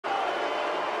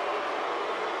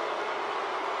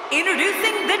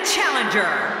Introducing the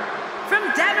challenger from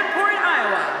Davenport,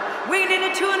 Iowa, weighing in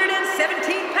at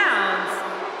 217 pounds,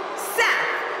 Seth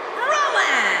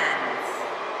Rollins.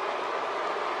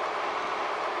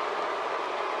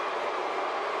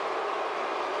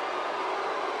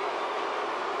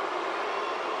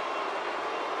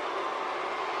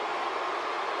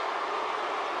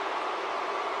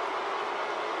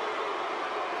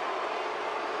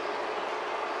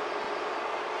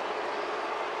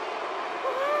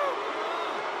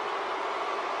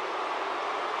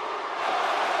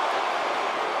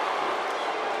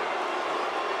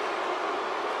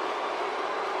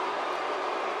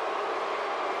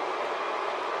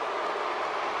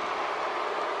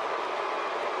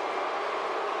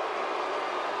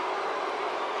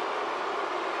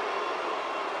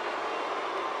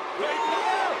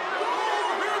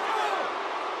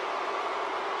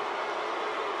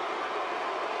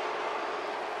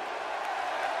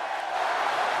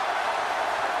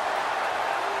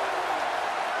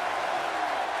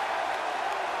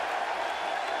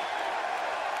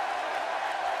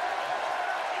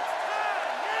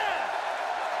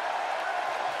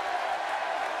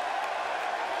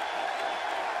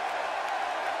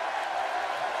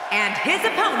 And his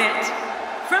opponent,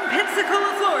 from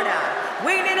Pensacola, Florida,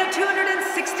 weighing in at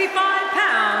 265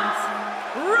 pounds,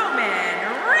 Roman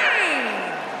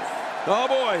Reigns. Oh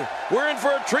boy, we're in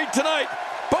for a treat tonight.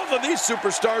 Both of these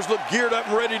superstars look geared up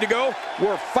and ready to go.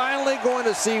 We're finally going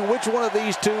to see which one of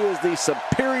these two is the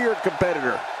superior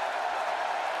competitor.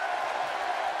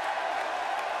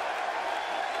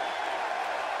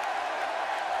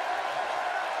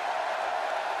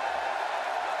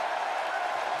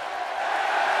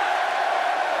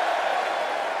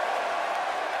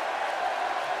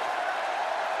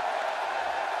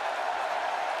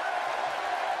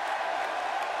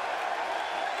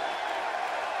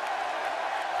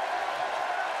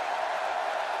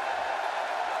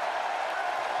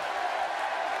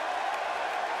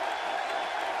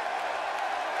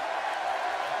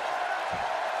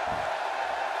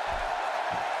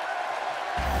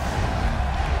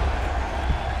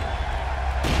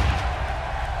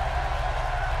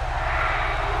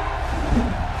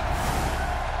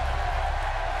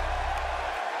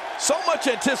 So much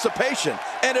anticipation,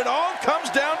 and it all comes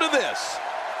down to this.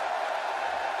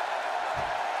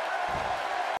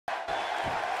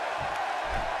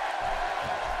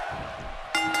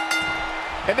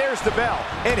 And there's the bell,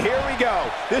 and here we go.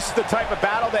 This is the type of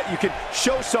battle that you can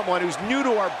show someone who's new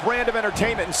to our brand of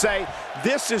entertainment and say,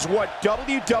 this is what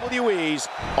WWE's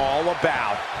all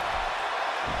about.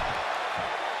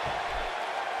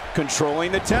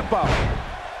 Controlling the tempo.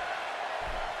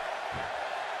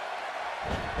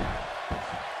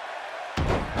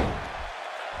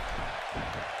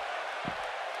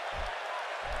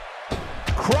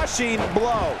 Crushing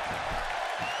blow.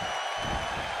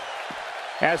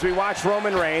 As we watch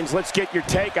Roman Reigns, let's get your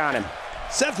take on him.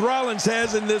 Seth Rollins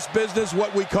has in this business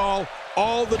what we call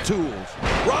all the tools.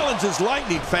 Rollins is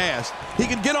lightning fast. He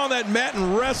can get on that mat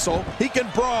and wrestle. He can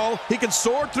brawl. He can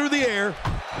soar through the air.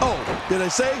 Oh, did I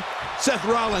say? Seth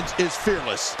Rollins is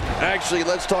fearless. Actually,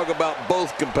 let's talk about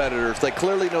both competitors. They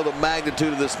clearly know the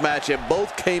magnitude of this match, and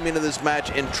both came into this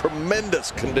match in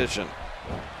tremendous condition.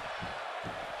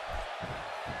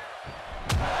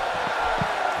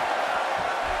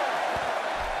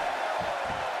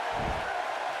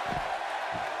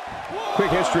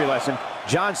 Quick history lesson.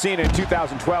 John Cena in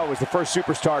 2012 was the first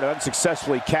superstar to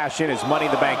unsuccessfully cash in his Money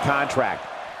in the Bank contract.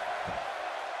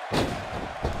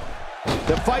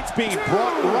 The fight's being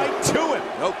brought right to him.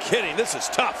 No kidding, this is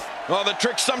tough. Well, the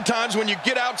trick sometimes when you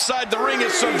get outside the ring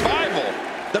is survival.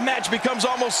 The match becomes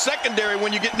almost secondary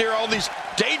when you get near all these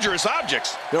dangerous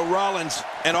objects. You know, Rollins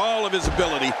and all of his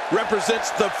ability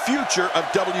represents the future of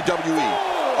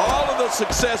WWE. All of the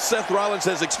success Seth Rollins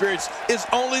has experienced is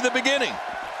only the beginning.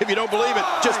 If you don't believe it,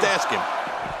 just ask him.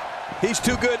 He's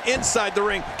too good inside the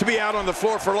ring to be out on the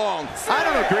floor for long. I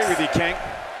don't agree with you, King.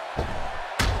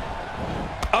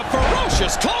 A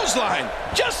ferocious clothesline,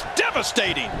 just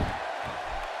devastating.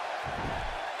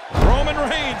 Roman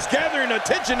Reigns gathering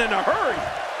attention in a hurry.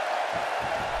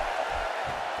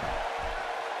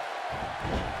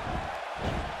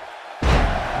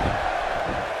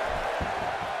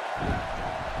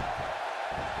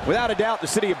 Without a doubt, the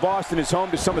city of Boston is home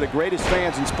to some of the greatest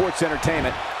fans in sports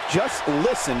entertainment. Just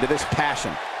listen to this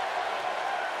passion.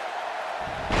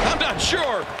 I'm not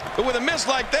sure, but with a miss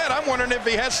like that, I'm wondering if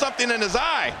he has something in his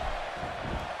eye.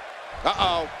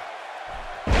 Uh-oh.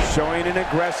 Showing an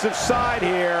aggressive side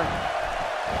here.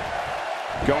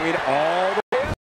 Going all